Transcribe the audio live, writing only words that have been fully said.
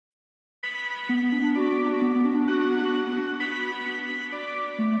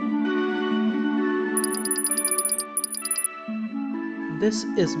This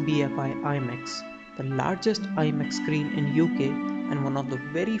is BFI IMAX, the largest IMAX screen in UK and one of the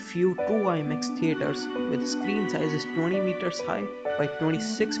very few true IMAX theatres with screen sizes 20 meters high by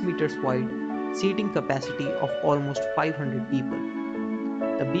 26 meters wide, seating capacity of almost 500 people.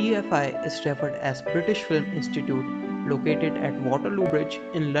 The BFI is referred as British Film Institute, located at Waterloo Bridge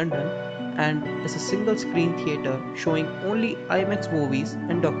in London, and is a single screen theatre showing only IMAX movies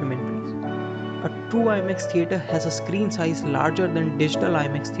and documentaries. A true IMAX theatre has a screen size larger than digital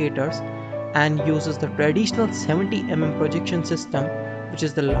IMAX theatres and uses the traditional 70mm projection system, which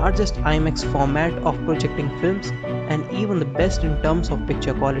is the largest IMAX format of projecting films and even the best in terms of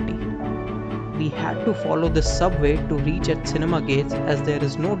picture quality. We had to follow this subway to reach at cinema gates as there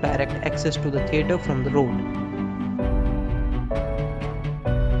is no direct access to the theatre from the road.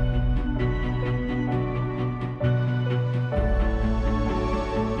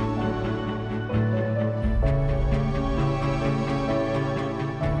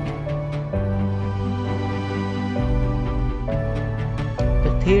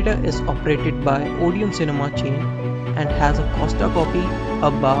 The theatre is operated by Odeon Cinema chain and has a Costa coffee,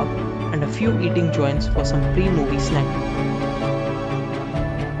 a bar, and a few eating joints for some pre-movie snacking.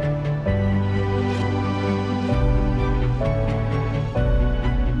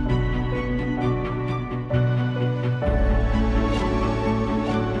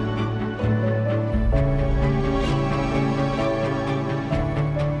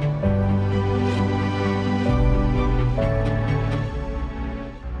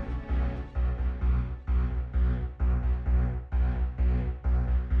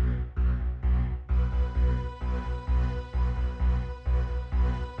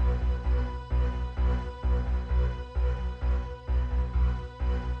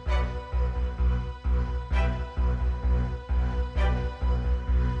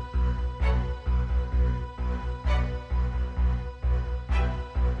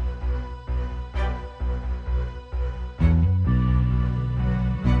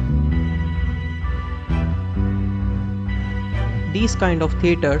 These kind of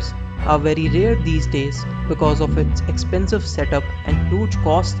theatres are very rare these days because of its expensive setup and huge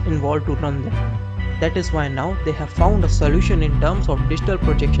costs involved to run them. That is why now they have found a solution in terms of digital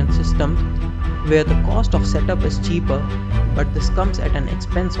projection systems where the cost of setup is cheaper, but this comes at an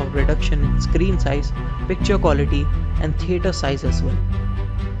expense of reduction in screen size, picture quality, and theatre size as well.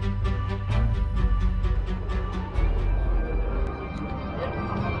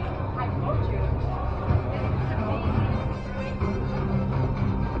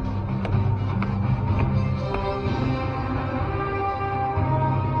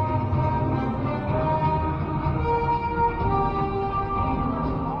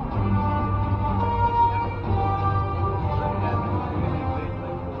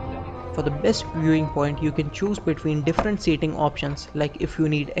 For the best viewing point, you can choose between different seating options, like if you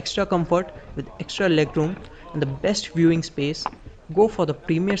need extra comfort with extra legroom and the best viewing space, go for the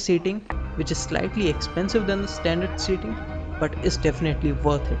premier seating, which is slightly expensive than the standard seating, but is definitely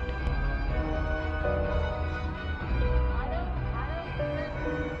worth it.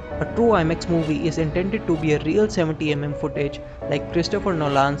 A true IMAX movie is intended to be a real 70mm footage like Christopher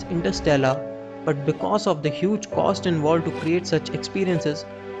Nolan's Interstellar, but because of the huge cost involved to create such experiences,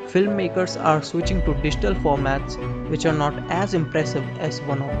 filmmakers are switching to digital formats which are not as impressive as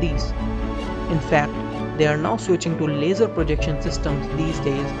one of these. In fact, they are now switching to laser projection systems these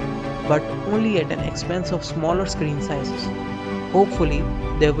days, but only at an expense of smaller screen sizes. Hopefully,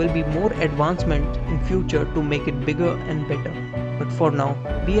 there will be more advancement in future to make it bigger and better. But for now,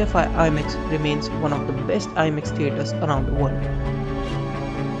 BFI IMAX remains one of the best IMAX theatres around the world.